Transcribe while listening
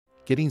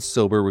Getting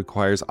sober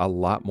requires a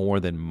lot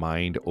more than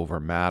mind over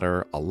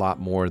matter, a lot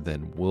more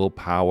than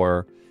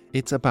willpower.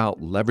 It's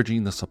about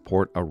leveraging the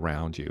support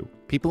around you.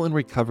 People in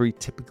recovery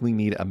typically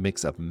need a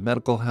mix of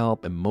medical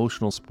help,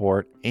 emotional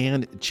support,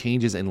 and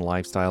changes in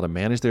lifestyle to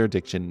manage their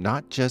addiction,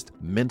 not just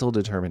mental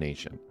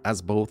determination. As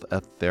both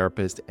a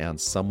therapist and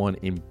someone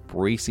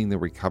embracing the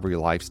recovery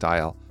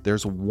lifestyle,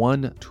 there's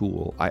one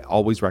tool I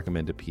always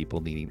recommend to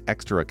people needing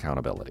extra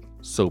accountability: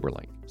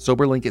 SoberLink.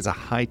 SoberLink is a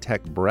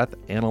high-tech breath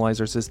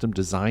analyzer system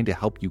designed to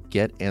help you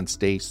get and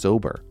stay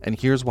sober. And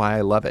here's why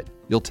I love it.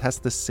 You'll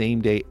test the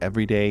same day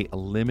every day,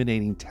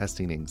 eliminating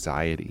testing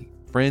anxiety.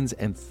 Friends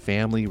and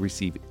family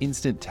receive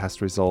instant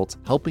test results,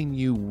 helping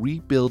you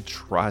rebuild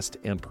trust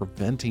and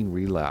preventing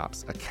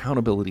relapse.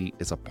 Accountability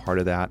is a part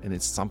of that, and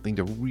it's something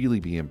to really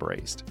be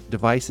embraced.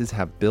 Devices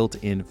have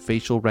built-in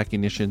facial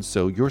recognition,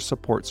 so your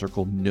support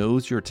circle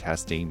knows you're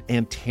testing,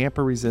 and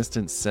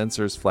tamper-resistant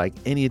sensors flag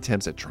any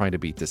attempts at trying to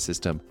beat the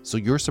system, so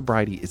your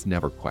sobriety is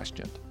never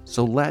questioned.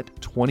 So let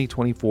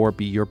 2024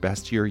 be your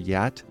best year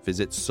yet.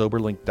 Visit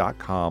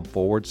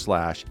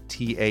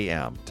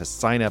soberlink.com/TAM to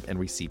sign up and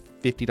receive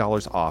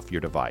 $50 off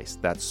your device.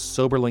 That's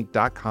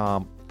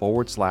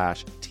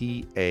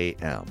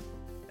soberlink.com/TAM.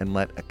 And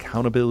let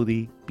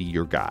accountability be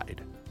your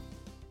guide.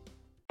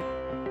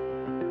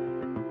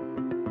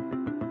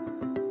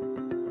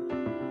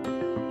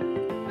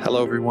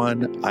 Hello,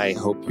 everyone. I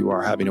hope you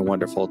are having a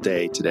wonderful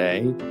day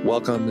today.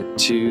 Welcome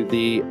to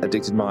the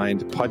Addicted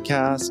Mind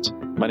podcast.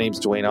 My name is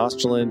Dwayne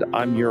Osterland.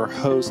 I'm your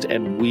host,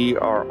 and we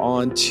are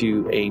on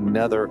to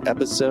another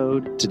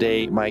episode.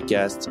 Today, my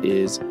guest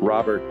is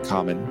Robert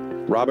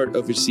Kamen. Robert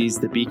oversees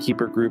the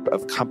Beekeeper Group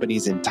of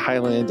companies in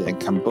Thailand and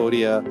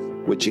Cambodia,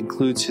 which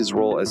includes his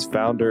role as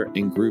founder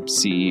and group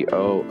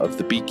CEO of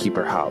the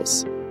Beekeeper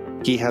House.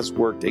 He has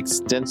worked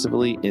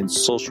extensively in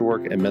social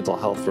work and mental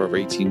health for over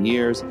 18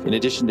 years. In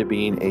addition to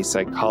being a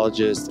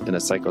psychologist and a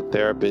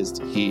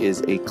psychotherapist, he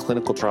is a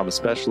clinical trauma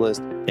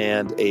specialist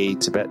and a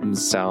Tibetan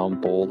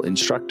sound bowl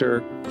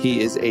instructor.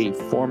 He is a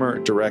former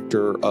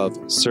director of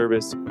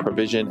service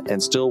provision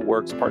and still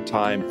works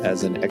part-time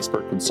as an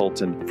expert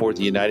consultant for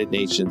the United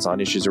Nations on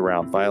issues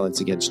around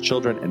violence against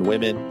children and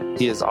women.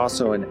 He is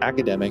also an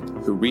academic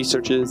who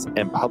researches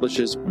and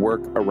publishes work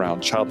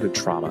around childhood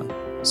trauma.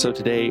 So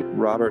today,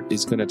 Robert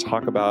is going to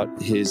talk about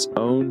his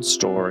own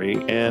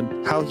story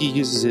and how he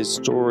uses his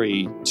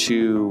story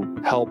to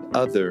help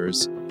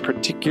others,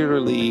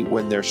 particularly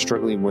when they're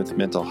struggling with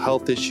mental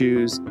health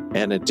issues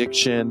and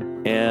addiction,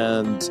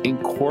 and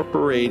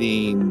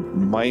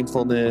incorporating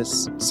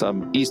mindfulness,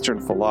 some Eastern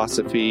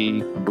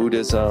philosophy,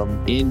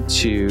 Buddhism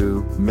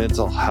into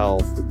mental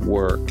health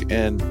work,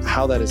 and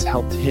how that has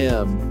helped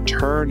him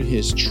turn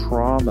his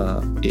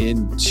trauma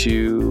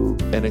into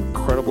an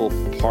incredible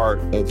part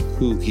of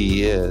who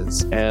he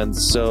is. And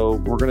so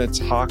we're going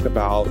to talk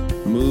about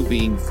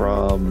moving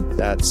from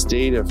that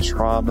state of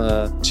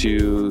trauma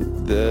to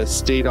the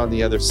state on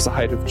the other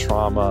side of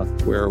trauma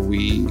where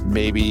we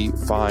maybe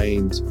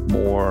find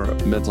more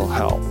mental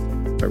health.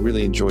 I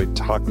really enjoyed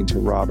talking to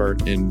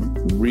Robert and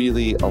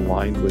really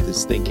aligned with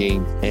his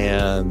thinking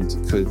and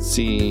could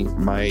see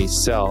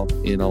myself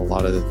in a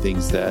lot of the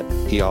things that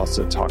he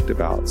also talked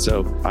about.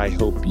 So I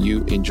hope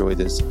you enjoy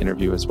this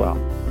interview as well.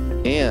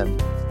 And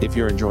if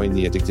you're enjoying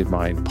the Addicted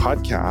Mind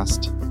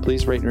podcast,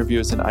 please rate and review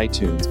us in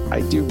iTunes.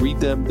 I do read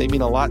them. They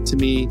mean a lot to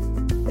me.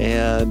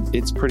 And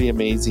it's pretty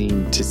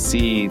amazing to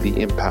see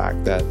the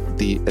impact that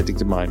the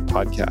Addicted Mind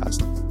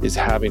podcast is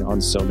having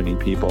on so many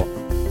people.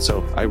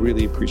 So I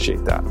really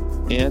appreciate that.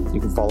 And you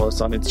can follow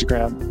us on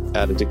Instagram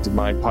at Addicted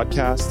Mind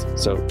Podcast.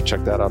 So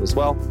check that out as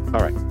well.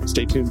 All right,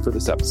 stay tuned for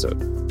this episode.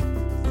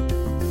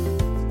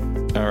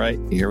 All right,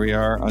 here we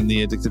are on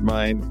the Addicted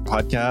Mind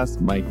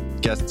podcast. My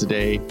guest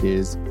today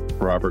is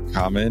Robert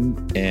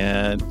Kamen,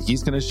 and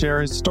he's going to share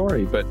his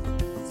story. But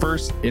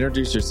first,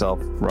 introduce yourself,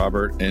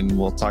 Robert, and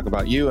we'll talk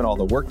about you and all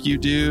the work you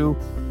do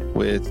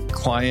with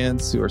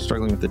clients who are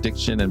struggling with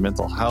addiction and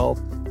mental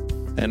health.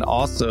 And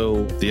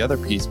also, the other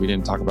piece we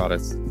didn't talk about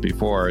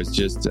before is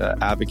just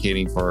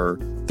advocating for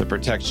the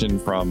protection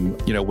from,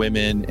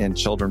 women and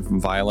children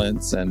from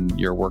violence, and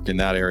your work in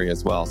that area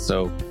as well.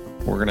 So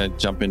we're going to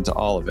jump into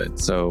all of it.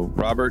 So,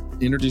 Robert,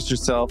 introduce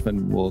yourself,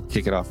 and we'll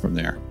kick it off from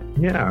there.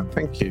 Yeah,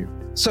 thank you.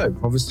 So,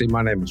 obviously,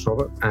 my name is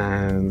Robert,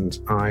 and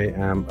I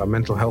am a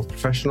mental health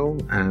professional,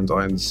 and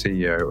I am the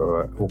CEO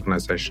of an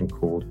organization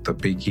called The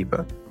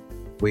Beekeeper.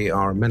 We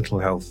are a mental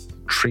health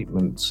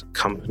treatment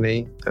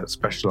company that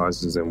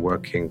specializes in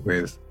working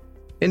with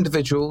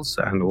individuals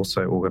and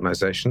also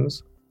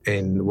organizations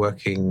in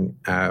working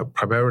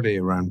primarily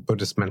around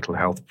Buddhist mental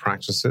health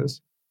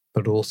practices,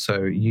 but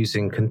also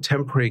using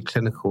contemporary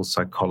clinical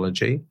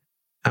psychology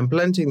and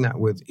blending that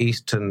with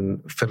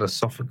Eastern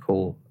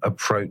philosophical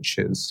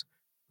approaches,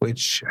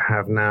 which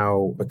have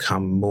now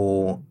become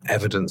more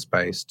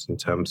evidence-based in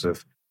terms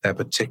of their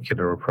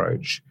particular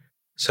approach.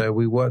 So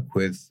we work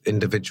with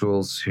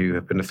individuals who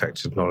have been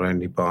affected not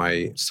only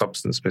by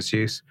substance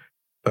misuse,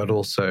 but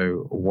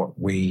also what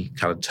we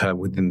kind of term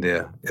within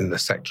in the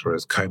sector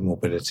as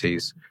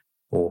comorbidities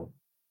or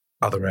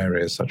other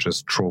areas such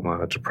as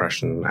trauma,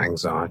 depression,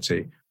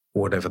 anxiety,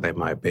 whatever they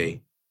might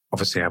be.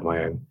 Obviously, I have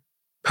my own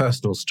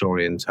personal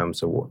story in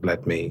terms of what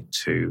led me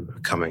to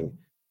becoming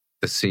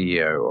the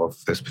CEO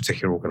of this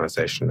particular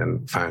organization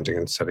and founding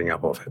and setting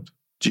up of it.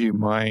 Do you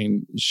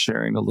mind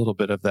sharing a little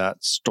bit of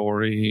that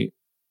story?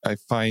 I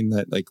find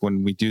that like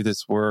when we do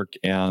this work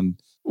and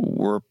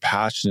we're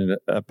passionate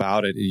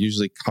about it, it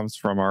usually comes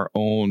from our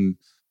own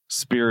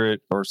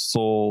spirit or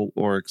soul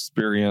or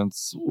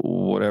experience,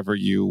 whatever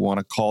you want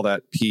to call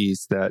that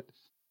piece that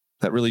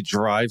really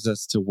drives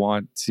us to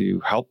want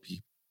to help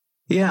people.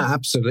 Yeah,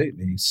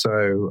 absolutely.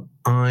 So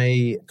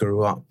I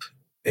grew up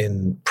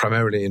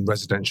primarily in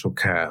residential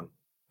care.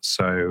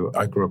 So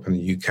I grew up in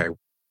the UK,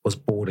 was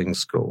boarding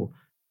school,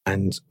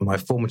 and my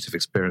formative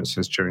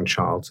experiences during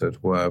childhood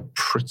were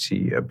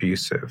pretty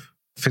abusive,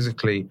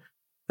 physically,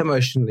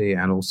 emotionally,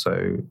 and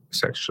also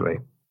sexually.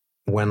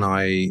 When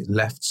I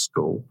left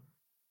school,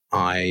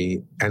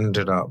 I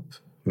ended up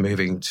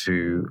moving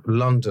to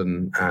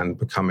London and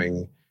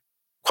becoming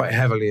quite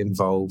heavily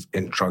involved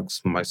in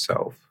drugs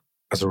myself.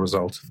 As a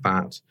result of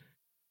that,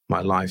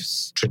 my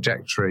life's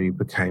trajectory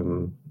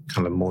became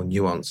kind of more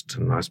nuanced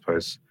and I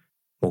suppose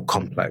more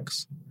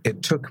complex.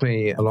 It took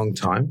me a long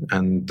time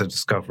and the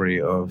discovery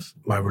of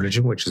my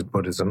religion, which is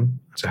Buddhism,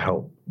 to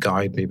help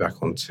guide me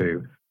back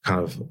onto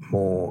kind of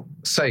more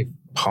safe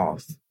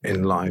path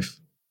in life,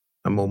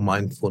 a more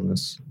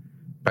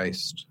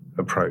mindfulness-based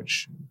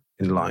approach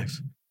in life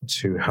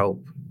to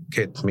help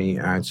get me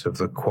out of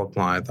the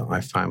quagmire that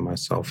I found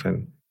myself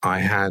in. I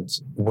had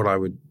what I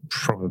would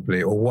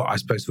probably, or what I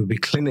suppose would be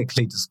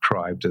clinically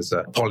described as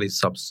a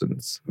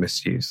polysubstance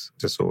misuse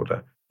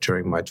disorder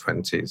during my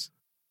 20s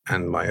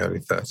and my early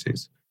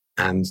 30s.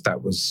 And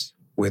that was,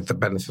 with the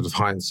benefit of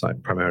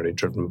hindsight, primarily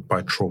driven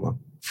by trauma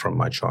from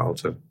my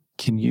childhood.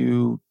 Can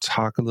you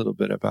talk a little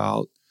bit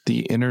about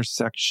the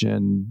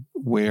intersection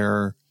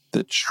where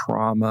the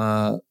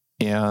trauma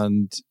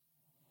and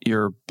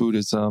your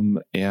Buddhism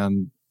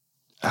and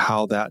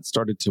how that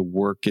started to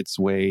work its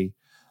way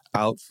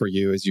out for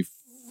you as you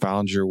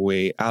found your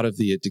way out of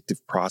the addictive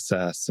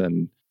process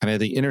and kind of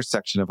the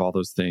intersection of all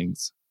those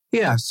things?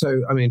 Yeah.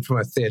 So, I mean, from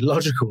a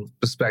theological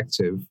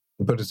perspective,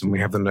 in Buddhism, we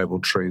have the Noble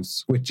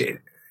Truths, which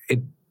it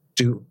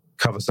do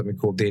cover something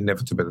called the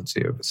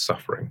inevitability of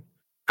suffering.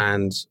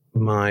 And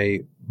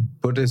my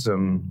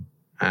Buddhism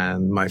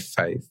and my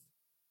faith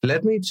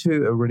led me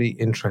to a really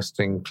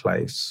interesting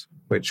place,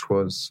 which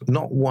was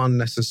not one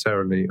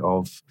necessarily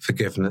of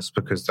forgiveness,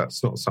 because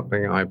that's not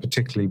something I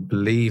particularly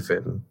believe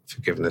in,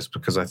 forgiveness,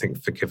 because I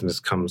think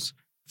forgiveness comes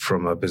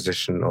from a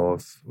position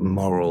of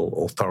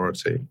moral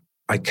authority.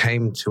 I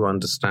came to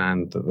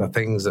understand that the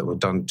things that were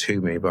done to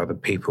me by the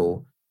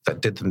people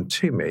that did them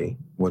to me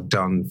were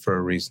done for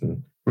a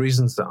reason,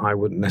 reasons that I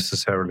wouldn't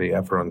necessarily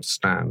ever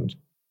understand.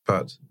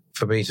 But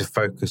for me to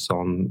focus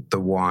on the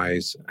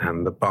whys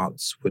and the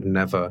buts would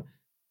never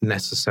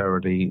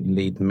necessarily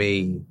lead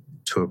me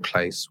to a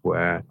place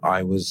where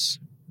I was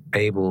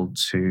able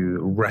to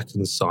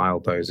reconcile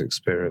those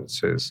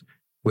experiences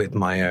with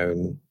my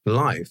own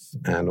life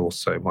and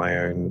also my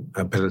own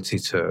ability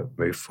to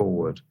move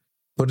forward.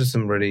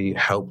 Buddhism really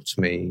helped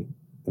me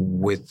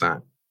with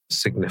that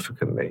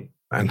significantly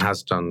and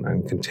has done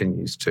and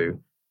continues to,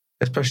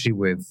 especially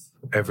with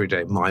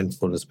everyday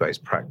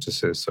mindfulness-based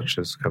practices such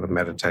as kind of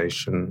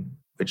meditation,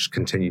 which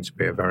continue to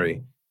be a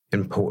very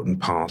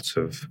important part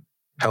of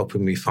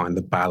helping me find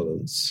the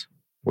balance,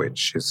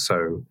 which is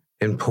so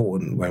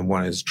important when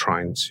one is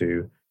trying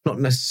to not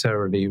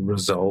necessarily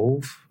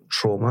resolve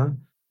trauma,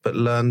 but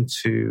learn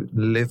to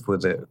live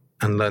with it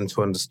and learn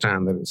to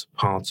understand that it's a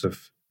part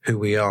of who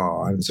we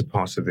are and it's a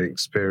part of the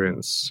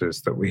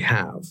experiences that we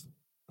have.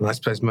 And I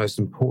suppose most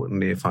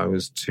importantly, if I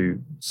was to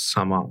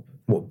sum up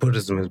what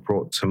Buddhism has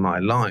brought to my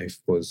life,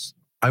 was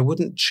I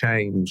wouldn't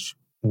change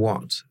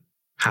what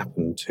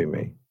happened to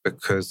me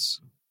because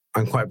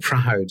I'm quite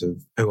proud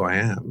of who I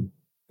am.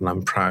 And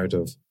I'm proud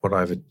of what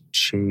I've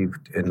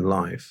achieved in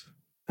life.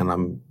 And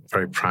I'm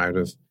very proud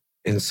of,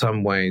 in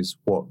some ways,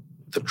 what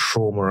the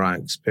trauma I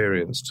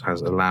experienced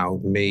has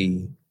allowed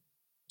me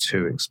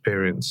to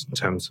experience in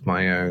terms of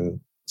my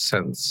own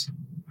sense.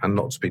 And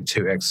not to be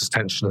too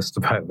existentialist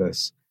about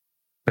this,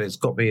 but it's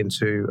got me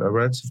into a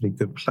relatively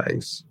good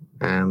place.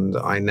 And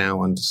I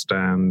now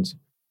understand,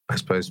 I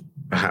suppose,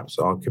 perhaps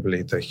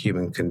arguably the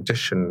human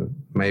condition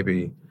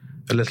maybe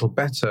a little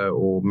better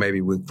or maybe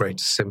with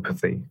greater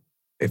sympathy,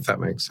 if that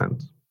makes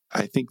sense.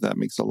 I think that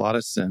makes a lot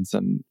of sense.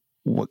 And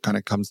what kind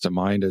of comes to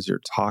mind as you're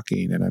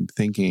talking, and I'm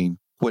thinking,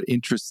 what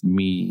interests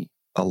me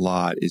a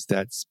lot is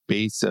that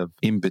space of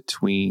in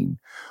between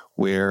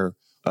where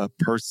a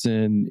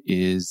person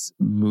is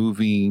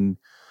moving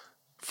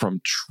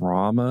from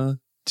trauma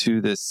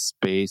to this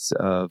space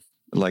of,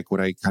 like,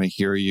 what I kind of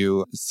hear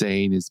you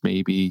saying is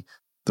maybe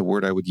the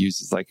word I would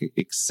use is like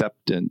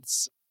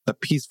acceptance, a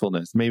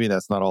peacefulness. Maybe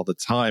that's not all the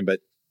time, but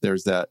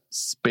there's that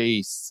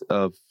space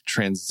of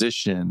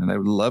transition. And I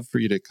would love for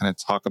you to kind of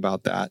talk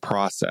about that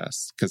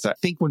process. Because I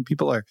think when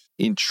people are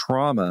in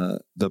trauma,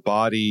 the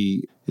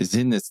body is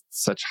in this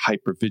such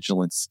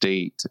hypervigilant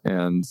state.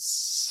 And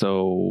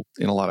so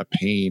in a lot of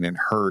pain and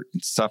hurt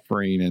and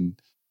suffering. And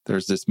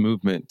there's this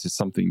movement to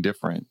something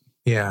different.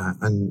 Yeah.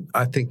 And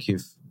I think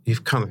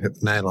you've kind of hit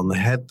the nail on the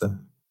head there.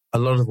 A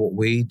lot of what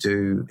we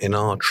do in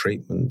our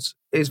treatment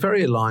is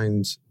very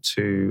aligned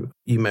to,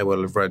 you may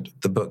well have read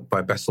the book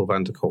by Bessel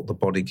van der Kolk, The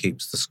Body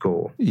Keeps the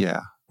Score.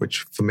 Yeah.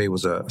 Which for me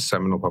was a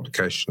seminal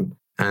publication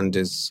and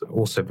is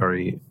also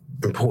very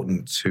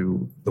important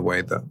to the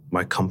way that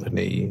my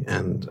company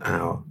and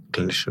our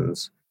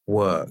clinicians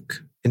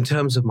work. In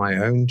terms of my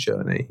own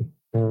journey,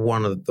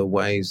 one of the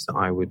ways that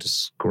I would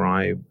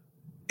describe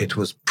it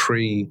was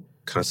kind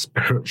of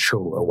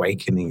spiritual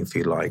awakening, if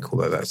you like,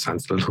 although that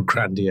sounds a little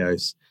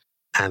grandiose.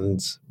 And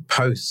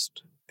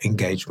post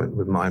engagement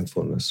with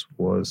mindfulness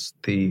was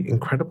the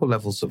incredible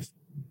levels of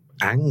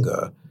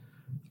anger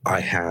I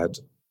had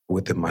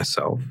within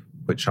myself,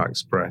 which I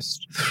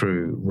expressed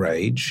through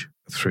rage,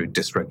 through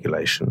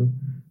dysregulation,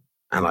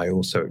 and I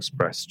also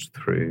expressed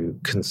through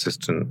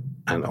consistent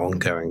and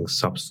ongoing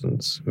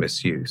substance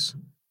misuse,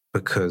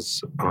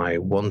 because I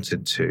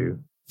wanted to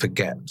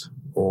forget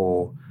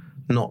or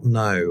not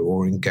know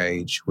or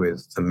engage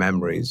with the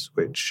memories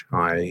which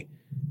I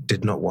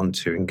did not want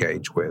to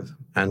engage with.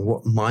 And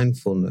what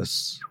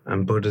mindfulness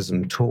and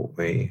Buddhism taught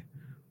me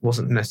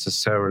wasn't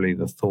necessarily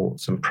the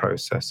thoughts and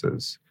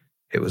processes.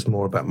 It was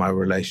more about my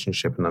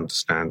relationship and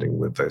understanding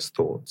with those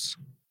thoughts.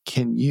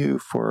 Can you,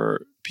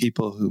 for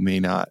people who may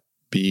not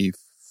be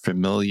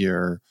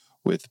familiar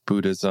with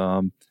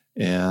Buddhism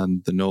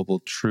and the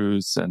Noble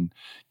Truths, and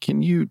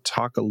can you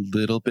talk a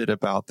little bit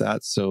about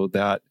that so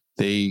that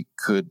they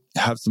could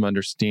have some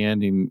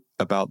understanding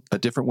about a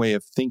different way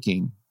of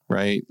thinking,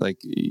 right? Like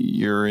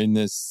you're in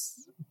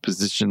this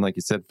position, like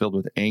you said, filled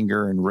with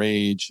anger and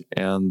rage,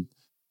 and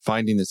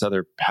finding this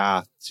other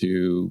path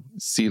to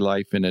see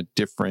life in a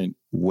different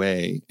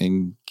way.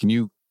 And can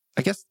you,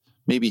 I guess,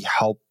 maybe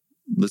help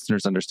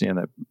listeners understand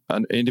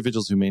that,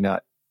 individuals who may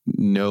not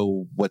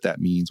know what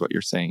that means, what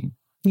you're saying?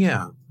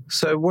 Yeah.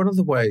 So one of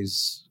the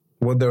ways,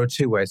 well, there are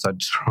two ways I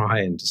try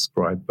and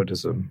describe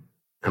Buddhism,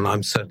 and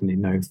I'm certainly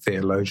no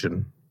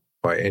theologian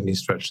by any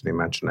stretch of the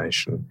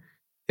imagination,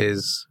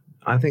 is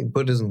I think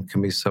Buddhism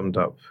can be summed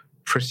up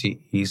pretty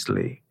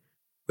easily,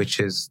 which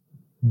is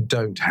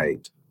don't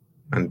hate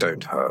and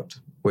don't hurt,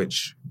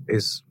 which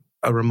is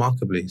a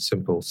remarkably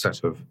simple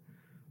set of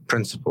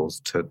principles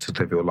to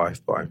live your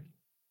life by.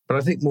 But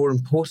I think more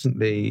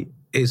importantly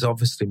is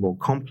obviously more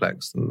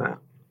complex than that.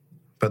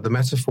 But the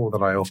metaphor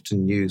that I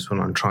often use when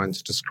I'm trying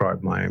to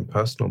describe my own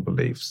personal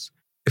beliefs,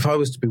 if I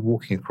was to be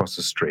walking across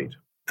the street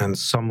and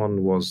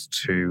someone was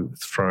to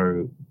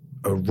throw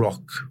a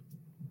rock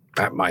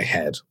at my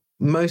head,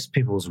 most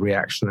people's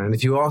reaction, and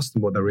if you ask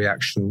them what their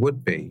reaction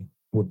would be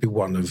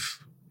one of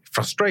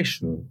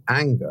frustration,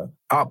 anger,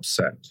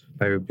 upset.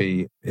 They would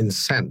be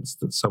incensed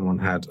that someone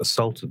had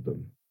assaulted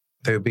them.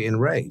 They would be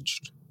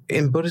enraged.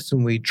 In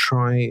Buddhism, we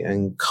try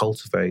and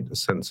cultivate a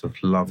sense of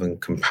love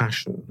and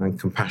compassion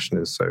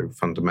is so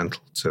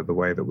fundamental to the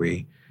way that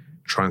we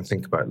try and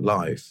think about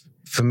life.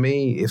 For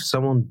me, if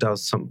someone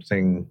does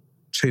something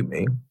to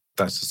me,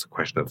 that's just a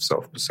question of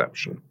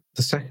self-perception.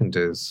 The second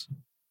is,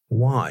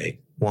 why?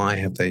 Why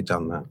have they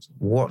done that?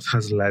 What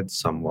has led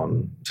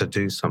someone to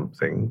do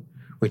something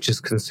which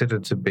is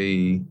considered to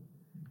be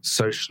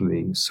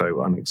socially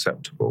so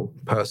unacceptable,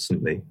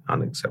 personally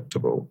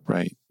unacceptable?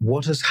 Right.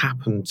 What has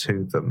happened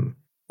to them?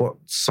 What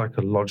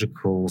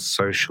psychological,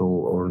 social,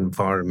 or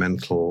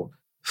environmental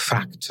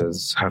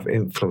factors have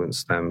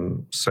influenced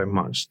them so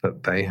much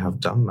that they have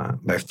done that?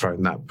 They've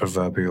thrown that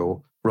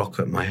proverbial rock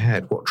at my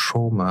head. What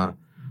trauma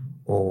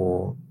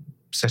or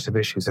set of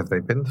issues have they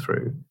been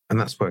through? And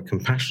that's where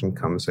compassion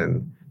comes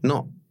in.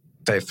 Not,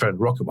 they've thrown a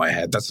rock at my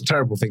head, that's a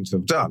terrible thing to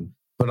have done,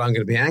 but I'm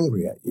going to be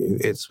angry at you.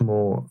 It's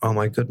more, oh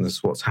my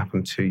goodness, what's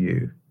happened to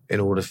you in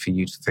order for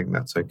you to think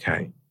that's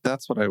okay?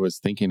 That's what I was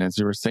thinking as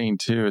you were saying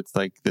too. It's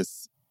like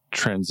this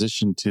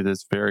transition to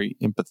this very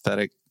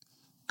empathetic,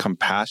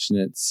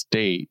 compassionate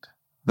state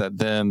that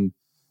then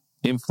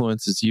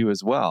influences you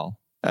as well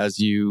as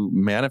you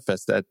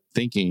manifest that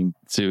thinking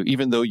to,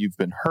 even though you've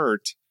been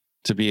hurt,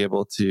 to be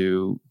able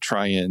to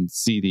try and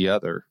see the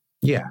other.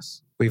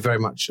 Yes, we very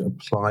much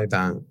apply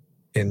that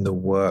in the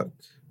work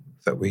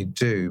that we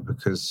do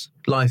because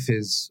life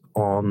is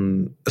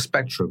on a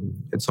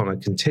spectrum. It's on a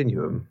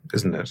continuum,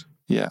 isn't it?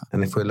 Yeah.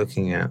 And if we're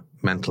looking at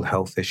mental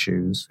health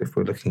issues, if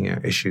we're looking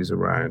at issues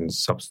around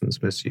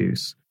substance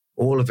misuse,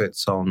 all of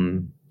it's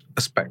on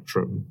a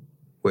spectrum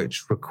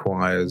which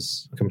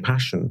requires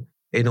compassion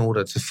in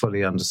order to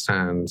fully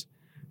understand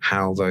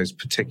how those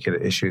particular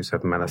issues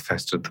have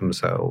manifested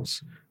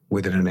themselves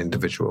within an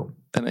individual.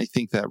 And I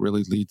think that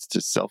really leads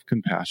to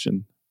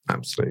self-compassion.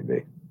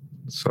 Absolutely.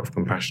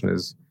 Self-compassion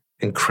is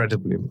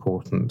incredibly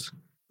important.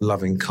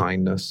 Loving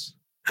kindness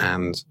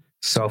and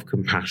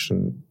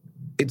self-compassion.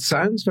 It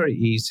sounds very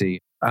easy.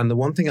 And the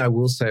one thing I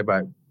will say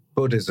about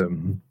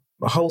Buddhism,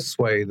 a whole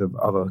swathe of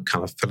other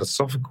kind of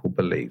philosophical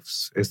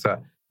beliefs is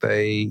that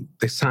they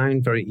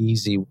sound very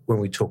easy when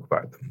we talk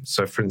about them.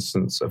 So, for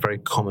instance, a very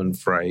common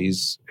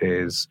phrase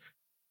is,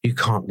 you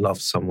can't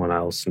love someone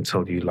else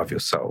until you love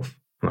yourself.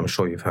 And I'm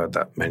sure you've heard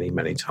that many,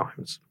 many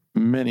times.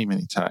 Many,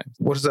 many times.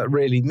 What does that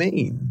really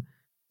mean?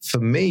 For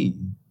me,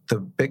 the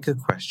bigger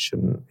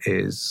question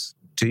is,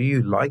 do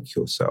you like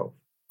yourself?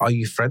 Are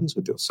you friends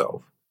with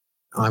yourself?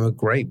 I'm a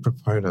great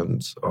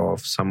proponent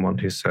of someone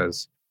who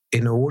says,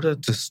 in order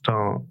to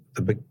start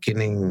the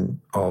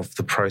beginning of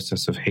the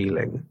process of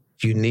healing,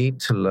 you need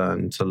to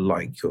learn to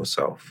like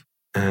yourself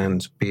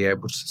and be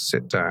able to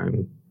sit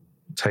down,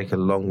 take a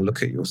long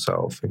look at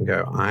yourself and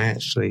go, I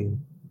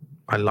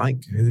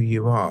like who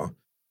you are.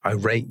 I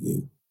rate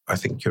you. I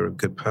think you're a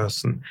good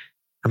person.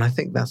 And I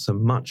think that's a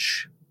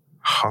much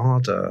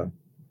harder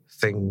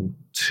thing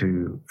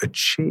to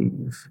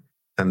achieve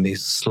than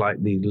these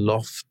slightly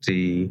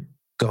lofty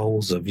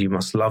goals of you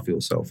must love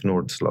yourself in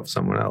order to love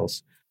someone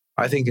else.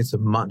 I think it's a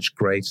much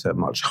greater,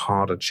 much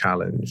harder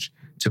challenge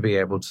to be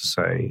able to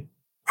say,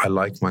 I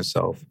like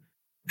myself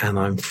and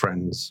I'm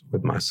friends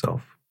with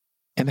myself.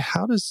 And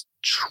how does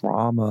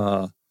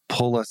trauma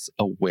pull us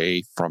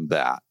away from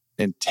that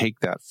and take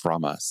that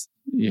from us?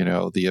 You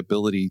know, the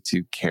ability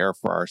to care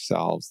for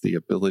ourselves, the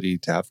ability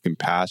to have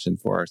compassion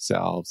for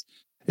ourselves.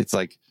 It's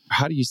like,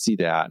 how do you see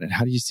that? And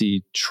how do you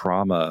see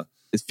trauma?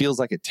 It feels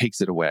like it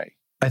takes it away.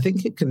 I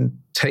think it can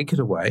take it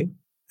away,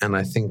 and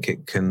I think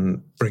it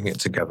can bring it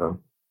together.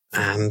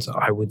 And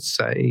I would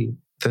say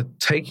the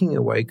taking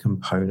away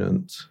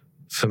component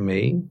for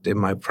me in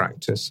my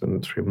practice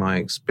and through my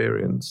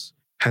experience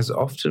has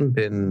often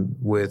been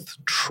with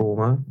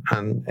trauma.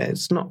 And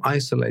it's not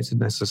isolated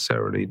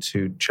necessarily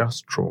to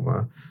just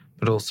trauma,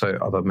 but also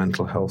other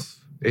mental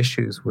health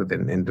issues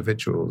within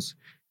individuals,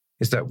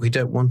 is that we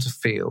don't want to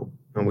feel,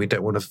 and we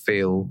don't want to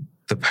feel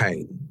the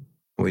pain.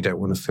 We don't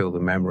want to feel the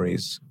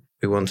memories.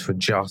 We want to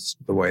adjust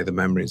the way the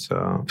memories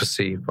are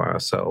perceived by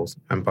ourselves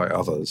and by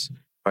others,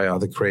 by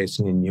either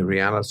creating a new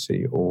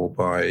reality or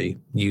by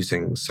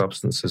using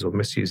substances or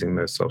misusing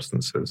those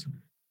substances.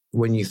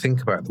 When you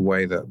think about the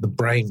way that the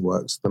brain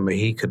works, the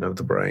Mohican of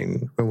the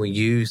brain, when we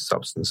use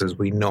substances,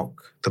 we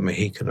knock the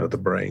Mohican of the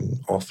brain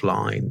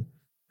offline,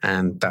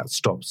 and that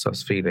stops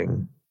us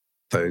feeling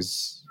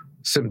those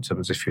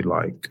symptoms, if you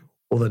like,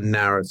 or the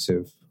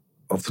narrative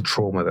of the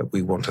trauma that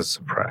we want to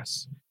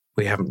suppress.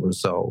 We haven't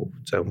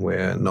resolved and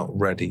we're not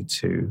ready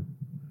to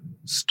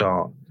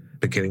start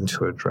beginning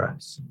to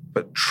address.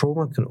 But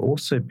trauma can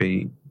also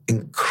be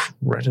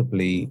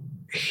incredibly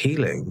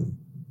healing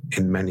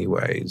in many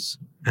ways.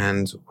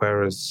 And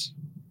whereas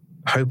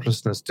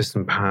hopelessness,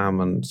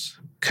 disempowerment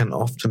can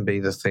often be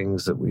the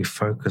things that we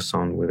focus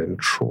on within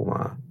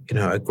trauma, you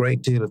know, a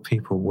great deal of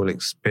people will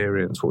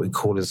experience what we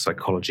call in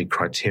psychology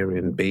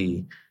criterion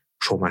B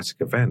traumatic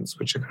events,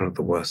 which are kind of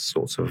the worst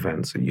sorts of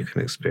events that you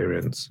can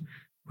experience,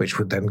 which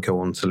would then go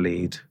on to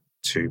lead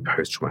to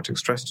post-traumatic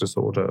stress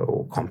disorder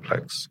or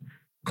complex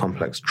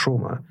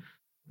trauma.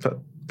 But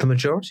the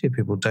majority of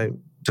people don't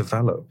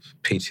develop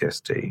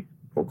PTSD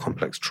or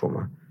complex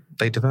trauma.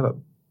 They develop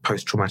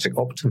post-traumatic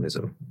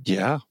optimism.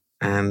 Yeah.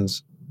 And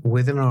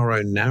within our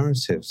own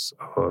narratives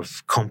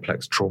of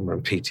complex trauma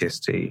and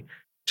PTSD,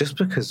 just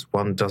because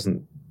one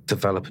doesn't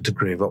develop a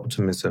degree of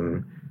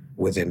optimism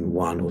within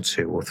 1 or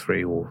 2 or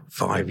 3 or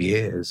 5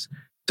 years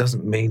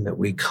doesn't mean that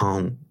we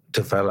can't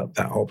develop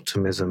that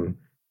optimism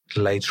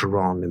later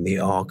on in the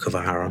arc of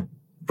our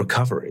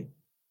recovery.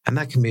 And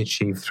that can be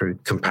achieved through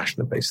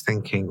compassionate-based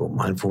thinking or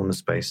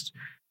mindfulness-based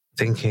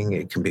thinking.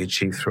 It can be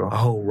achieved through a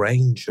whole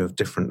range of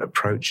different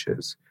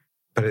approaches,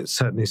 but it's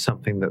certainly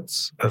something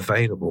that's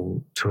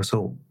available to us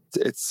all.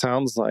 It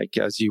sounds like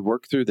as you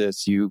work through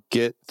this, you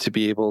get to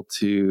be able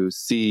to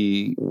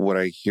see what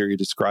I hear you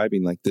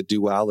describing, like the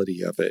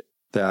duality of it,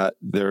 that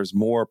there's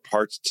more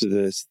parts to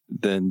this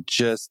than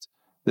just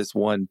this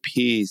one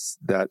piece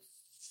that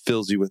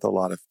fills you with a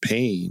lot of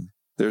pain.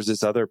 There's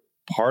this other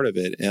part of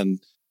it, and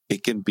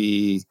it can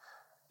be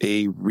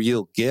a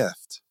real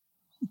gift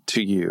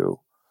to you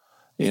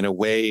in a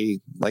way,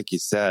 like you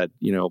said,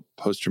 you know,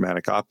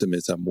 post-traumatic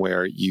optimism,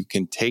 where you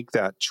can take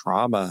that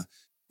trauma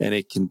and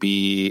it can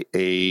be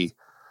a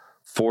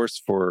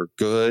force for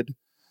good,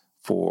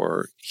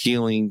 for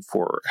healing,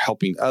 for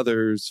helping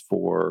others,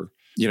 for,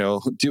 you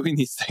know, doing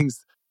these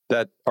things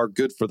that are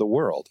good for the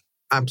world.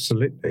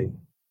 Absolutely.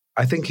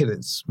 I think in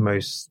its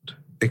most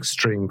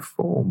extreme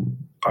form,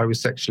 I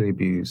was sexually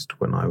abused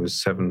when I was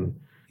 7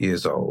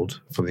 years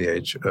old, from the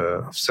age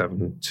of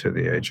 7 to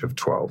the age of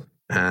 12.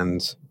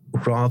 And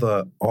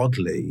rather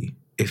oddly,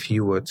 if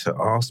you were to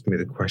ask me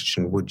the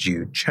question, would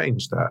you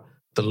change that?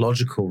 The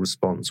logical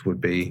response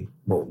would be,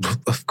 well,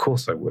 of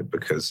course I would,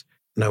 because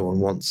no one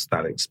wants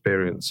that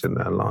experience in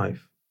their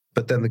life.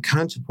 But then the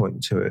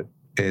counterpoint to it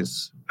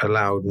is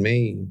allowed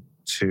me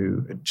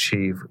to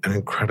achieve an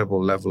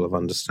incredible level of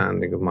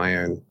understanding of my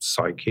own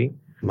psyche,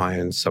 my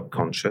own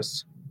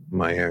subconscious,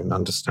 my own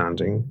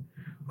understanding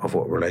of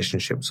what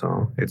relationships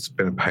are. It's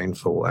been a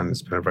painful and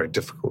it's been a very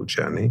difficult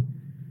journey.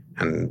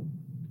 And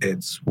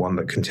it's one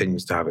that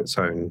continues to have its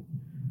own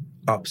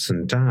ups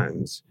and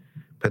downs.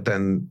 But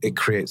then it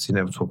creates the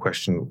inevitable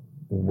question,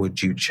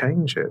 would you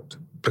change it?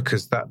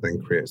 Because that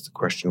then creates the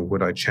question,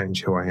 would I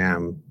change who I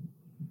am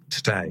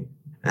today?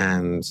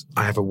 And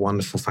I have a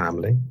wonderful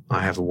family.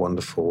 I have a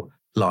wonderful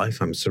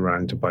life. I'm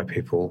surrounded by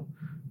people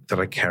that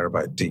I care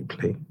about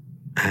deeply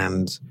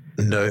and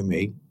know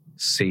me,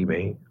 see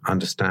me,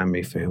 understand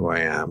me for who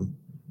I am.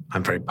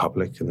 I'm very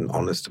public and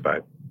honest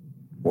about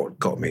what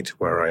got me to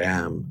where I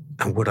am.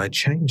 And would I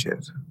change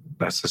it?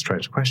 That's a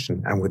strange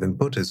question. And within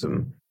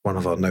Buddhism, one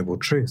of our noble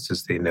truths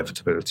is the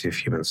inevitability of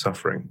human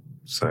suffering.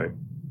 So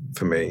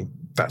for me,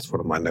 that's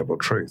one of my noble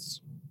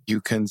truths.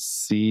 You can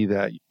see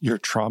that your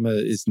trauma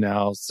is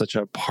now such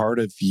a part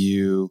of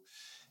you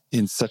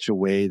in such a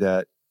way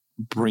that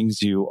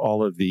brings you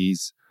all of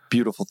these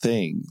beautiful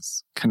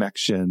things: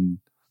 connection,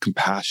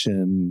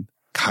 compassion,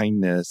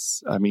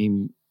 kindness. I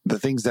mean, the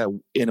things that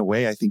in a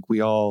way I think we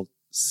all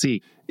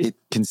seek. It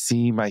can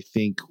seem, I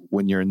think,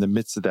 when you're in the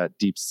midst of that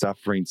deep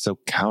suffering, so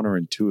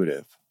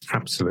counterintuitive.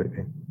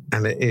 Absolutely.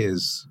 And it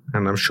is,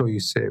 and I'm sure you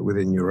see it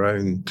within your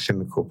own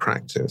clinical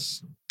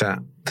practice, that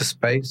the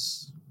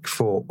space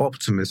for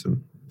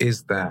optimism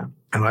is there.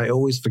 And I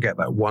always forget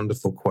that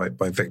wonderful quote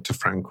by Viktor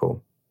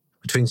Frankl.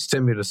 Between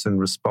stimulus and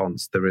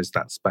response, there is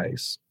that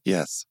space.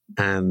 Yes.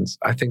 And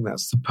I think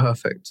that's the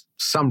perfect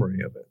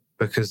summary of it,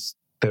 because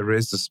there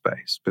is a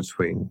space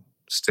between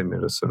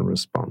stimulus and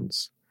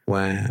response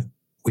where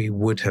we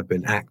would have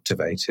been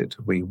activated,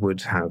 we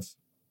would have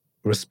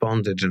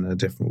responded in a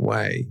different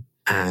way.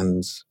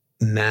 And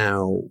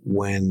now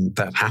when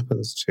that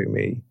happens to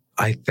me,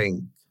 I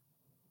think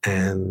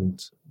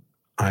and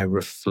I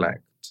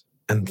reflect.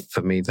 And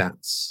for me,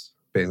 that's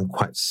been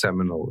quite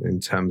seminal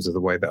in terms of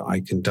the way that I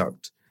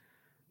conduct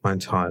my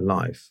entire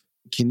life.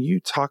 Can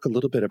you talk a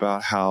little bit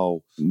about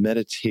how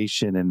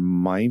meditation and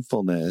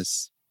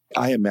mindfulness,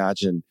 I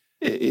imagine,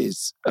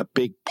 is a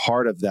big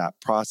part of that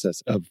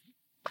process of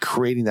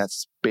creating that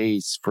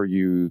space for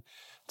you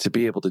to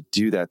be able to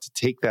do that, to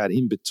take that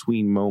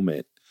in-between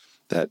moment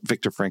that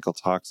Viktor Frankl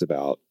talks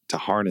about, to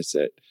harness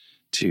it,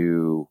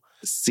 to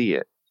see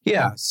it?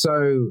 Yeah,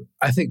 so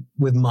I think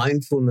with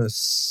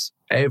mindfulness,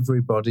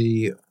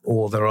 everybody,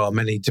 or there are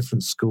many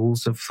different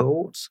schools of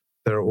thought.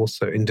 There are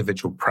also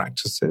individual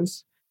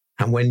practices.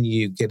 And when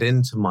you get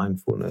into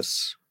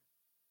mindfulness,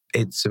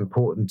 it's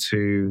important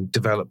to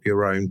develop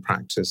your own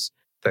practice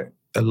that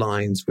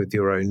aligns with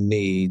your own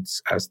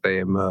needs as they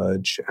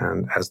emerge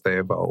and as they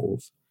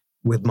evolve.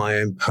 With my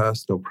own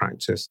personal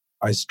practice,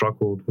 I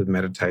struggled with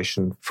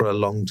meditation for a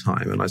long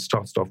time. And I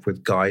started off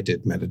with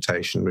guided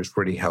meditation, which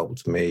really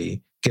helped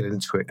me get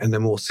into it in a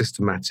more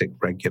systematic,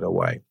 regular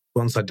way.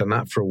 Once I'd done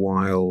that for a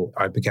while,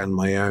 I began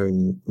my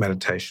own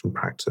meditation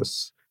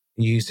practice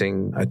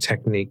using a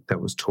technique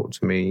that was taught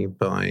to me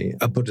by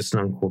a Buddhist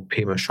nun called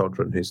Pema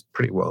Chodron, who's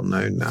pretty well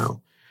known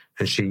now.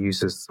 And she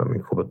uses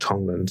something called the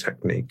Tonglen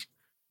technique.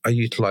 I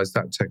utilize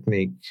that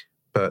technique,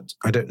 but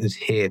I don't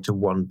adhere to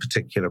one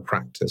particular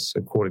practice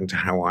according to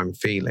how I'm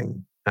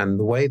feeling. And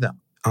the way that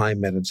I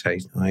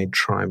meditate, I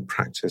try and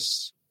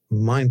practice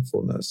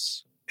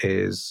mindfulness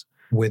is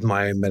with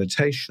my own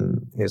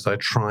meditation, is I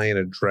try and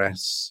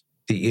address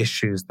the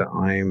issues that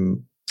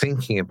I'm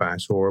thinking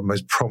about or are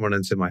most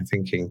prominent in my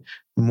thinking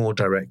more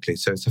directly.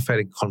 So it's a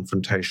fairly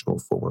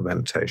confrontational form of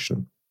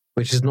meditation,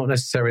 which is not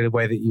necessarily the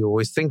way that you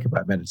always think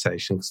about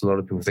meditation, because a lot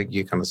of people think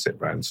you kind of sit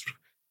around sort of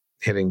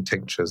hitting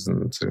tinctures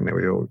and sitting there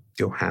with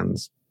your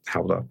hands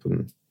held up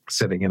and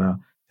sitting in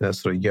a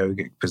sort of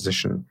yogic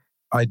position.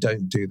 I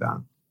don't do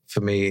that. For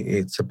me,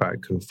 it's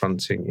about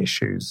confronting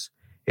issues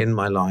in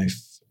my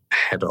life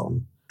head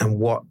on. And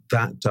what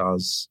that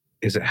does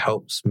is it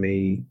helps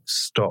me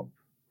stop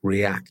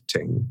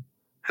reacting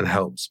and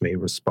helps me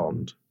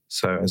respond.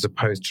 So as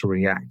opposed to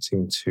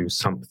reacting to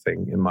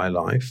something in my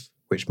life,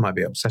 which might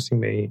be upsetting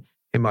me,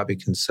 it might be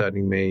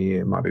concerning me,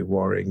 it might be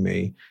worrying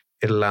me,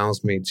 it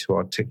allows me to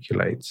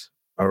articulate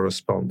a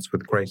response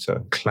with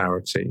greater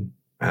clarity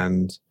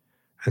and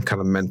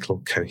kind of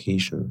mental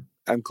cohesion.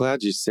 I'm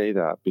glad you say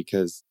that,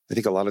 because I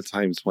think a lot of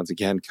times, once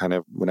again, kind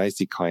of when I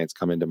see clients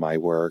come into my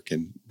work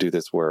and do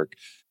this work,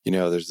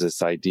 there's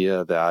this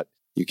idea that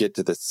you get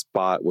to the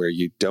spot where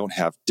you don't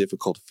have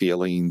difficult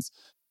feelings,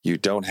 you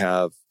don't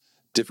have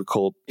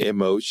difficult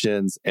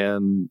emotions,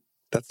 and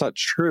that's not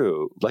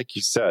true. Like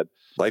you said,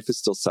 life is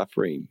still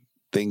suffering.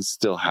 Things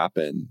still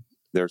happen.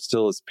 There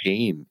still is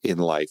pain in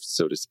life,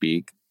 so to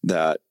speak,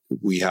 that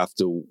we have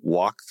to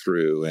walk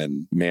through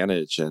and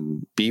manage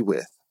and be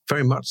with.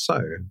 Very much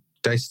so.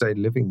 Day-to-day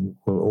living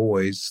will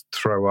always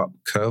throw up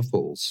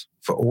curveballs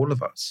for all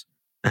of us.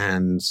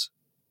 And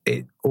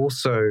it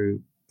also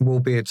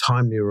will be a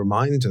timely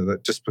reminder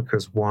that just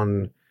because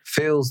one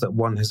feels that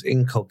one has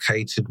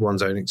inculcated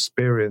one's own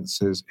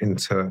experiences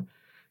into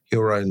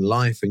your own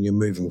life and you're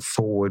moving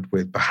forward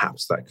with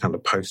perhaps that kind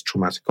of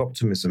post-traumatic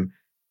optimism,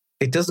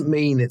 it doesn't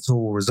mean it's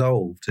all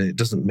resolved, and it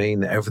doesn't mean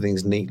that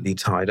everything's neatly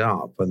tied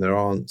up and there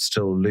aren't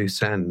still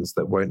loose ends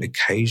that won't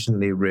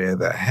occasionally rear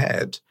their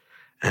head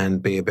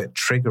and be a bit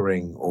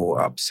triggering or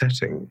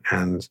upsetting.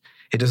 And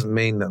it doesn't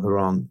mean that there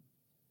aren't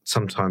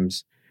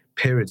sometimes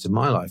periods of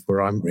my life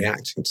where I'm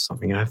reacting to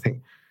something and I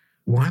think,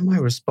 why am I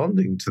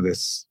responding to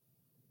this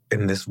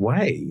in this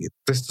way?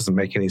 This doesn't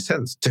make any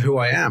sense to who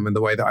I am and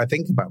the way that I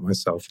think about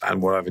myself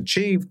and what I've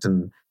achieved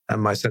and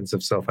my sense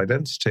of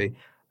self-identity.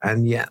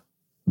 And yet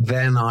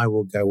then I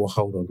will go, well,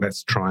 hold on,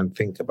 let's try and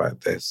think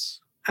about this.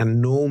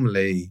 And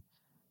normally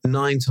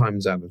 9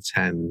 times out of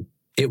 10,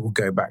 it will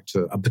go back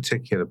to a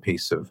particular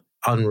piece of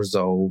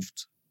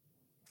unresolved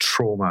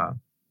trauma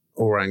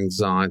or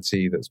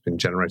anxiety that's been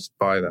generated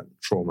by that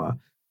trauma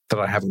that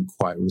I haven't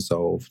quite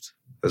resolved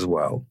as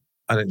well.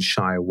 I don't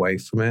shy away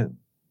from it.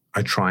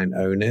 I try and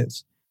own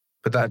it.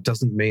 But that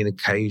doesn't mean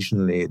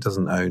occasionally it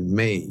doesn't own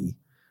me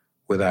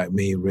without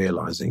me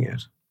realizing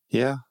it.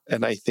 Yeah.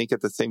 And I think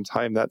at the same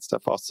time, that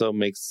stuff also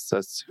makes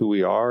us who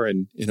we are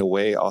and in a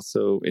way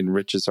also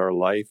enriches our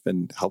life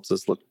and helps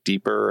us look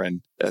deeper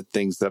and at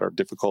things that are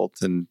difficult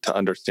and to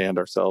understand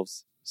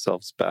ourselves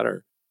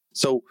better.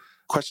 So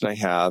question I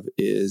have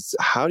is,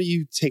 how do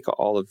you take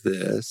all of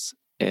this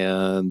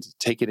and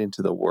take it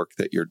into the work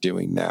that you're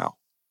doing now?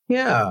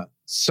 Yeah.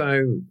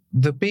 So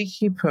the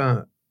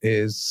Beekeeper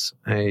is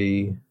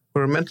we're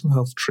a mental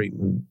health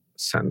treatment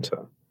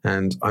center.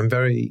 And I'm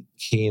very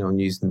keen on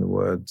using the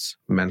words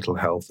mental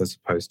health as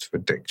opposed to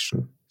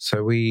addiction.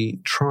 So we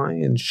try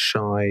and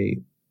shy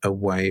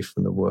away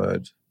from the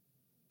word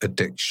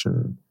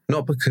addiction,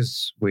 not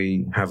because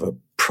we have a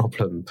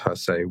problem per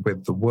se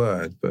with the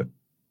word, but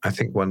I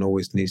think one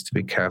always needs to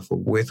be careful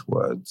with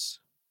words.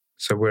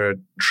 So we're a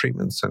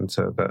treatment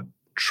center that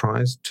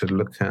tries to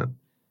look at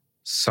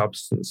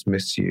substance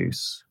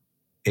misuse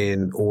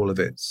in all of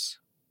its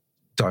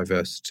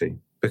diversity,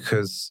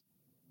 because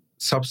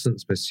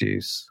substance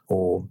misuse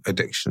or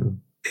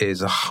addiction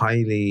is a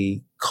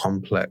highly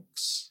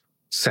complex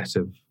set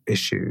of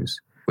issues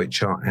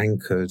which are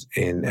anchored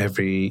in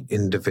every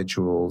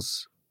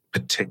individual's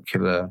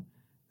particular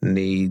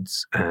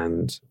needs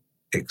and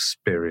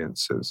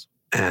experiences.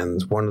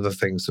 And one of the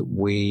things that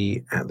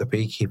we at the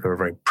Beekeeper are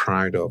very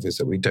proud of is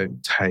that we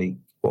don't take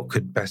what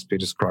could best be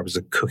described as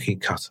a cookie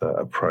cutter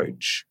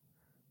approach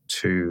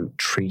to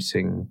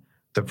treating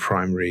the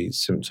primary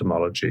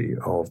symptomology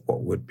of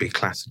what would be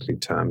classically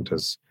termed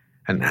as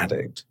an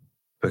addict,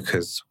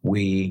 because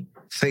we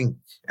think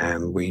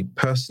and we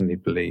personally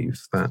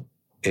believe that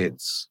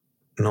it's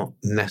not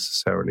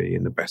necessarily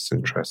in the best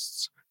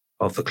interests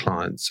of the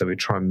client. So we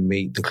try and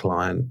meet the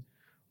client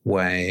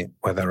where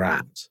they're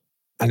at.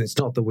 And it's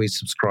not that we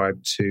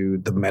subscribe to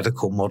the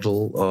medical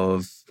model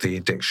of the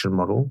addiction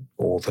model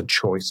or the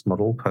choice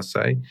model per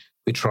se.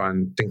 We try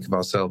and think of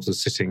ourselves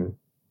as sitting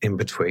in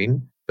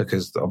between,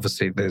 because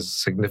obviously there's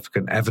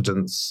significant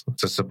evidence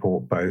to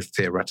support both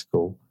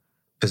theoretical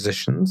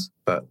positions,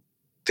 but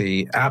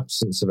the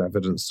absence of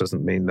evidence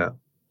doesn't mean that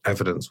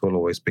evidence will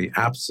always be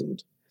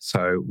absent.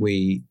 So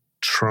we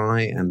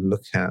try and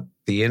look at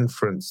the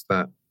inference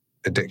that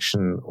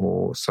addiction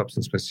or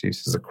substance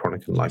misuse is a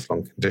chronic and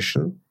lifelong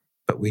condition,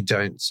 but we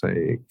don't say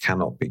it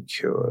cannot be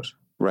cured.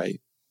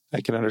 Right.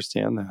 I can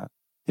understand that.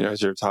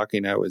 As you're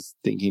talking, I was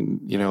thinking,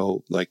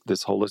 like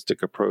this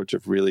holistic approach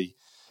of really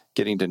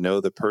getting to know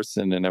the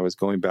person. And I was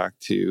going back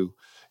to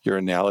your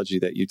analogy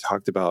that you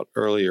talked about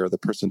earlier. The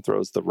person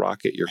throws the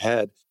rock at your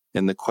head.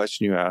 And the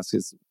question you ask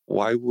is,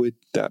 why would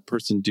that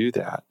person do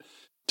that?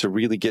 To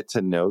really get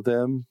to know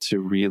them, to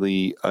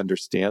really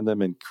understand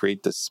them and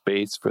create the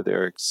space for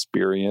their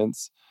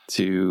experience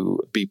to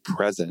be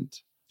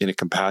present in a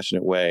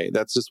compassionate way.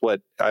 That's just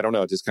what, I don't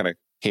know, it just kind of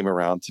came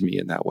around to me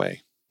in that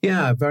way.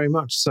 Yeah, very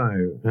much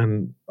so.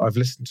 And I've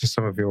listened to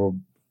some of your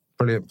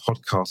brilliant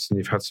podcasts, and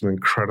you've had some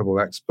incredible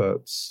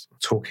experts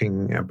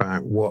talking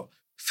about what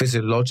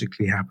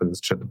physiologically happens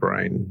to the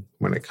brain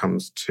when it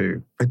comes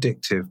to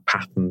addictive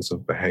patterns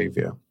of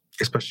behavior,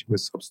 especially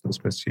with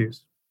substance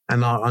misuse.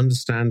 And our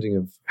understanding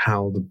of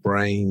how the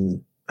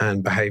brain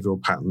and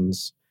behavioral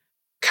patterns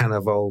can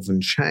evolve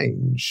and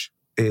change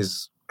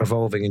is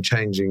evolving and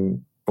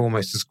changing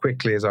almost as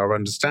quickly as our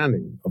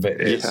understanding of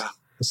it is. Yeah.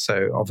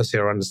 So obviously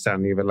our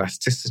understanding of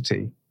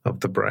elasticity of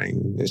the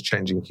brain is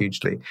changing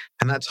hugely.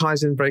 And that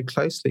ties in very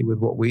closely with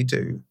what we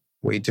do.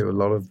 We do a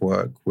lot of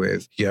work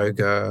with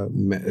yoga,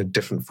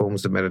 different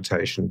forms of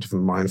meditation,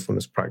 different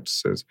mindfulness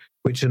practices,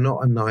 which are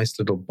not a nice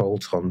little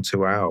bolt-on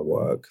to our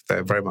work.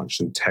 They're very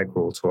much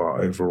integral to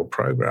our overall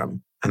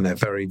program. And they're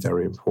very,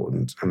 very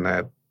important. And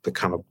they're the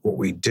kind of what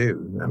we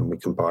do. And we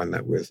combine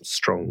that with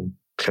strong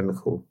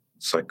clinical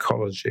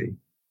psychology.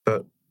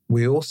 But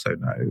we also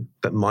know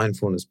that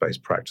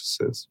mindfulness-based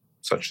practices,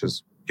 such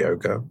as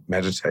yoga,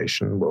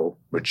 meditation, will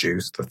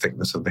reduce the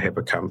thickness of the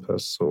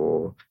hippocampus,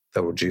 or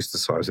they'll reduce the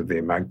size of the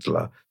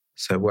amygdala.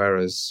 So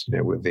whereas,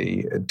 with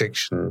the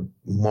addiction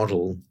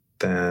model,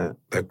 they're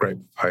great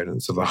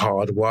proponents of the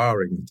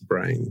hardwiring of the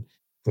brain.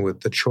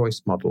 With the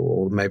choice model,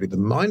 or maybe the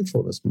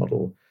mindfulness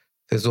model,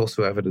 there's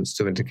also evidence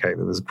to indicate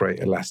that there's great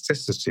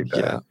elasticity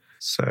there. Yeah.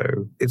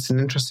 So it's an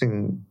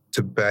interesting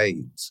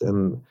debate.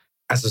 And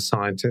as a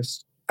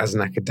scientist, as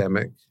an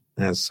academic,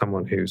 as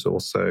someone who's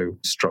also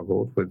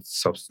struggled with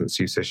substance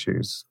use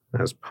issues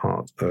as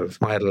part of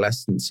my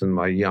adolescence and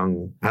my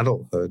young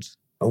adulthood,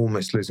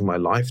 almost losing my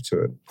life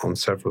to it on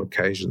several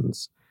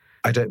occasions.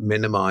 I don't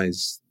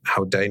minimize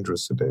how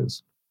dangerous it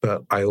is,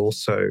 but I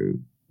also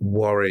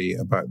worry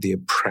about the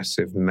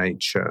oppressive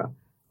nature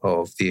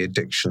of the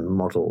addiction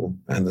model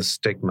and the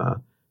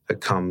stigma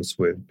that comes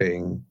with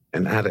being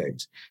an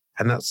addict.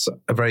 And that's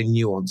a very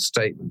nuanced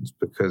statement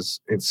because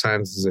it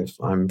sounds as if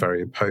I'm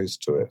very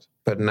opposed to it.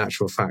 But in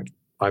actual fact,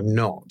 I'm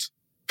not,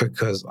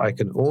 because I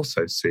can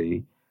also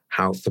see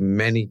how for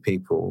many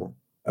people,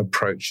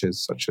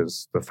 approaches such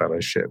as the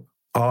fellowship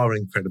are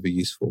incredibly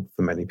useful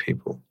for many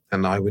people.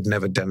 And I would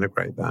never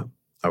denigrate that.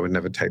 I would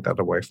never take that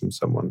away from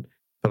someone.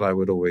 But I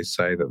would always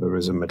say that there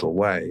is a middle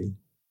way.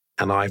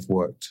 And I've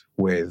worked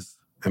with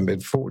and been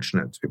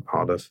fortunate to be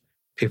part of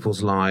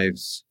people's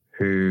lives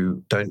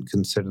who don't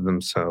consider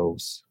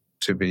themselves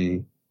to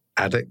be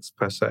addicts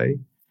per se,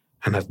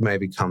 and have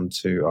maybe come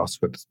to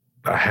us with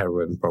a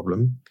heroin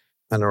problem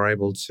and are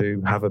able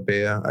to have a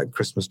beer at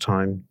Christmas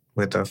time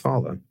with their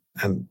father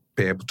and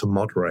be able to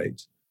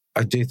moderate.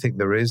 I do think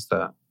there is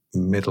that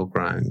middle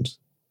ground,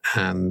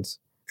 and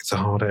it's a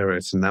hard area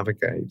to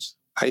navigate.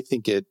 I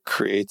think it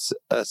creates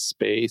a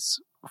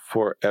space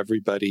for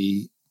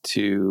everybody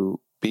to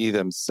be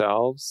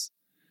themselves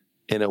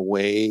in a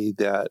way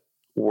that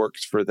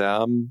works for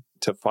them,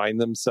 to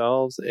find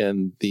themselves,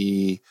 and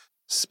the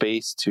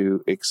space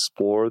to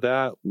explore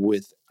that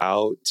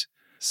without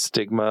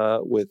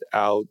stigma,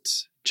 without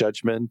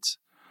judgment,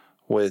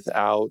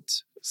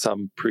 without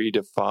some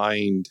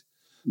predefined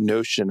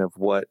notion of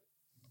what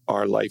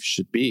our life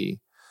should be.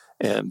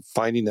 And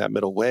finding that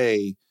middle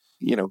way,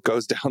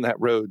 goes down that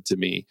road to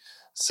me.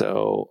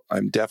 So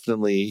I'm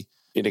definitely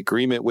in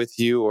agreement with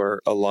you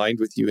or aligned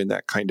with you in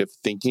that kind of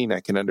thinking. I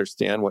can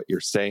understand what you're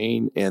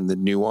saying and the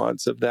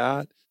nuance of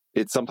that.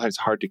 It's sometimes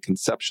hard to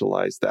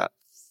conceptualize that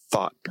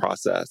thought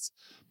process,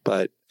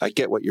 but I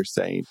get what you're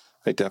saying.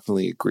 I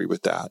definitely agree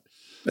with that.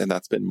 And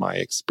that's been my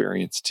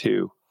experience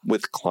too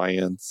with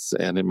clients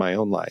and in my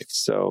own life.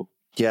 So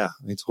yeah,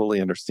 I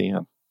totally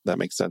understand. That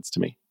makes sense to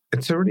me.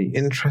 It's a really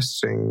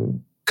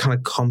interesting kind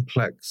of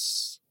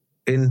complex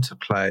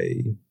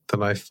interplay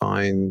that I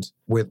find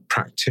with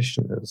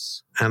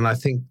practitioners. And I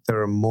think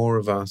there are more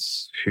of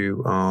us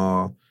who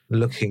are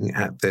looking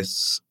at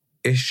this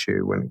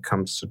issue when it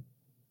comes to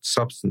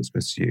substance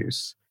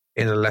misuse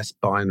in a less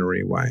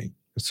binary way.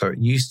 So it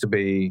used to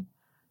be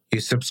you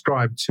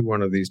subscribe to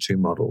one of these two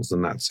models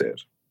and that's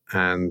it.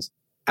 And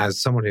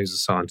as someone who's a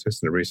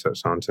scientist and a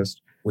research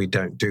scientist, we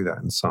don't do that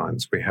in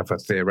science. We have a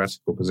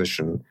theoretical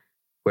position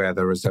where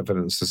there is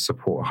evidence to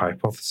support a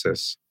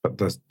hypothesis, but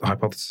the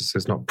hypothesis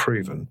is not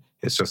proven.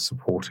 It's just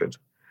supported.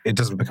 It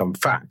doesn't become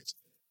fact.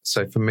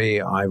 So for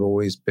me, I've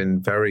always been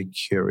very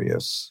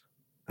curious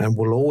and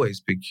will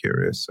always be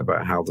curious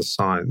about how the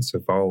science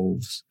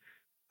evolves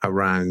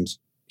around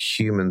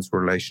humans'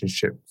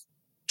 relationship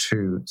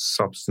to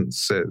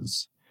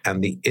substances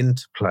and the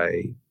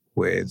interplay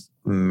with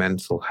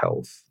mental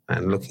health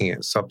and looking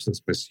at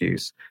substance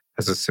misuse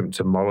as a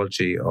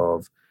symptomology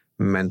of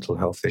mental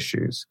health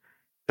issues.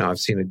 Now, I've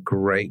seen a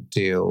great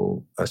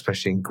deal,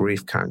 especially in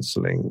grief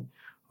counseling,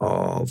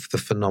 of the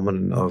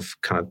phenomenon of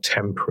kind of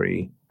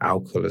temporary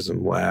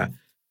alcoholism, where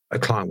a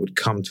client would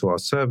come to our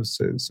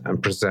services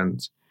and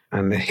present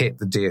and hit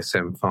the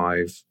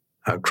DSM-5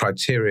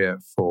 criteria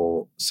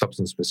for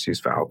substance misuse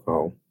for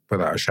alcohol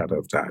without a shadow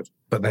of doubt.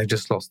 But they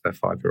just lost their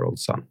 5-year-old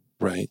son.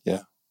 Right,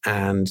 yeah.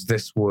 And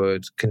this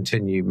would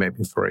continue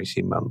maybe for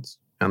 18 months.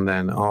 And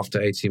then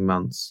after 18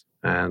 months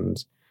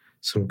and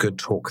some good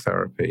talk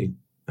therapy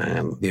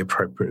and the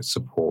appropriate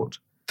support,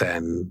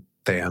 then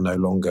they are no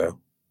longer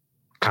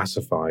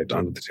classified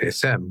under the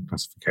DSM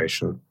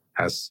classification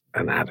as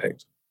an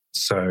addict.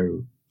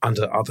 So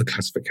under other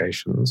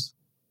classifications,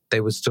 they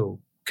would still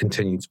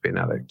continue to be an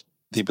addict.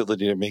 The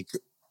ability to make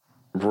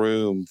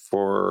room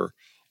for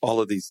all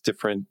of these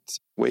different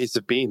ways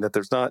of being, that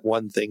there's not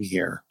one thing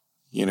here.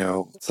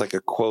 It's like a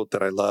quote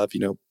that I love,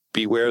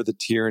 beware the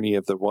tyranny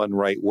of the one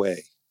right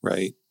way,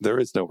 right? There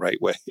is no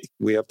right way.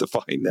 We have to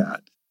find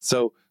that.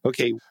 So,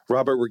 okay,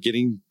 Robert, we're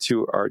getting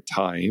to our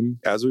time.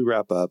 As we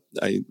wrap up,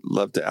 I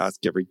love to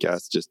ask every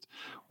guest just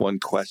one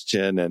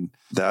question. And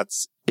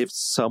that's, if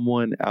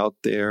someone out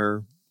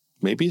there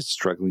maybe is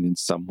struggling in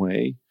some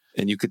way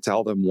and you could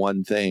tell them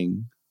one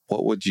thing,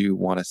 what would you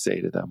want to say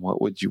to them?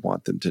 What would you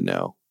want them to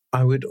know?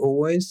 I would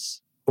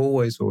always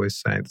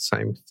say the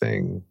same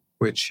thing,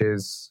 which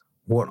is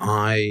what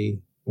I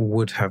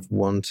would have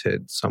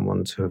wanted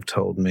someone to have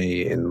told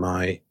me in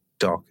my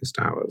darkest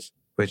hours,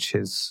 which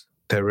is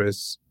there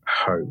is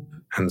hope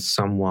and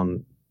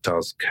someone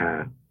does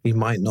care. You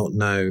might not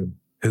know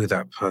who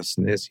that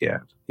person is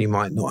yet. You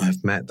might not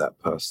have met that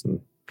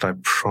person, but I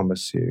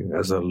promise you,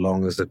 as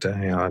long as the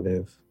day I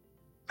live,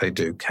 they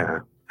do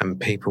care. And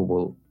people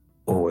will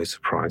always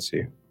surprise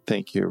you.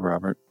 Thank you,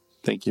 Robert.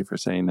 Thank you for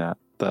saying that.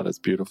 That is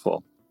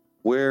beautiful.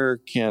 Where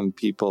can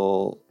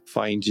people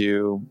find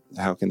you?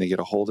 How can they get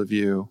a hold of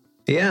you?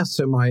 Yeah,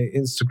 so my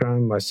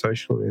Instagram, my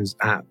social is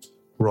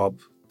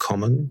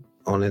 @RobCommon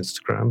on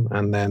Instagram.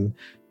 And then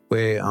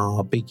we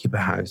are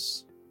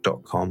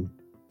beekeeperhouse.com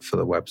for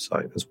the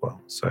website as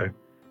well. So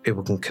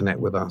people can connect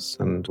with us,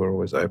 and we're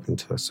always open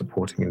to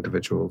supporting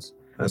individuals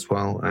as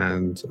well.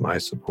 And I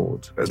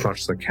support as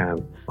much as I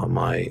can on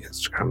my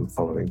Instagram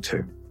following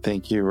too.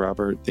 Thank you,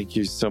 Robert. Thank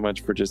you so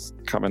much for just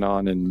coming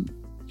on and,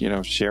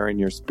 sharing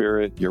your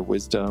spirit, your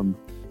wisdom.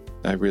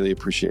 I really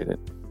appreciate it.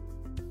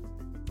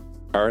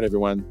 All right,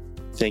 everyone.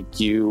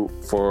 Thank you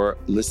for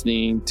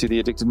listening to The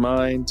Addicted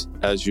Mind.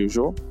 As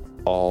usual,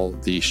 all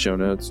the show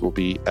notes will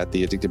be at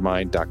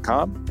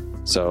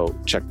theaddictedmind.com. So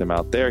check them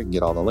out there. You can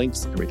get all the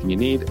links. Everything you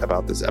need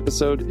about this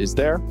episode is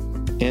there.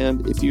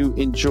 And if you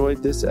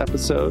enjoyed this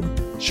episode,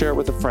 share it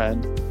with a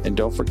friend. And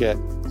don't forget,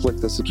 click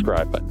the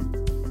subscribe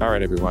button. All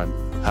right, everyone.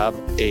 Have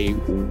a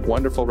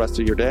wonderful rest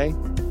of your day.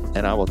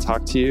 And I will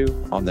talk to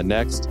you on the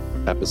next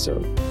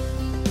episode.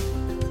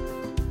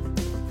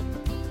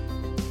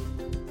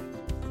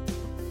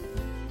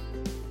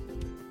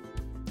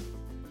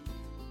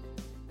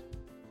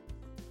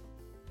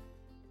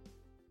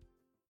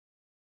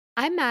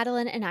 I'm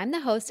Madeline, and I'm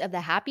the host of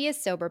the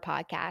Happiest Sober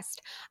podcast.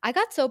 I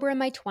got sober in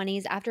my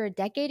 20s after a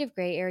decade of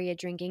gray area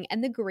drinking,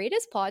 and the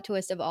greatest plot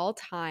twist of all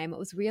time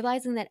was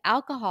realizing that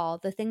alcohol,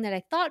 the thing that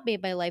I thought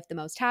made my life the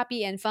most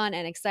happy and fun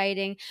and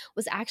exciting,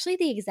 was actually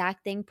the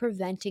exact thing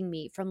preventing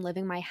me from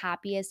living my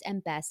happiest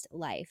and best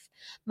life.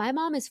 My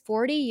mom is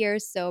 40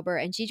 years sober,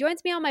 and she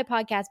joins me on my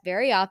podcast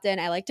very often.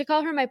 I like to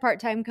call her my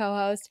part-time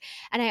co-host,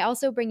 and I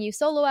also bring you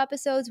solo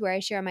episodes where I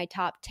share my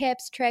top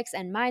tips, tricks,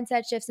 and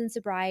mindset shifts in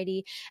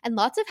sobriety, and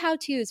lots of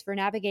how-tos for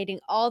navigating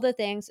all the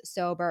things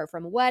sober,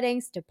 from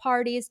weddings to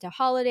parties to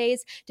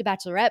holidays to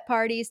bachelorette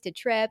parties to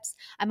trips.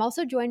 I'm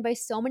also joined by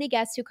so many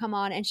guests who come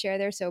on and share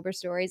their sober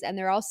stories, and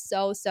they're all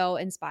so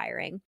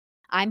inspiring.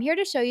 I'm here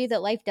to show you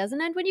that life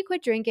doesn't end when you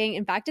quit drinking.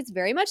 In fact, it's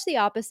very much the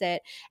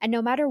opposite. And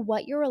no matter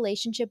what your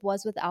relationship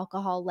was with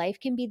alcohol, life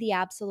can be the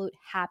absolute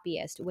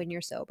happiest when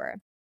you're sober.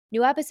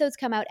 New episodes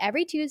come out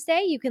every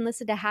Tuesday. You can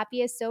listen to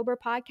Happiest Sober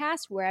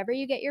podcast wherever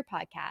you get your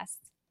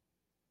podcasts.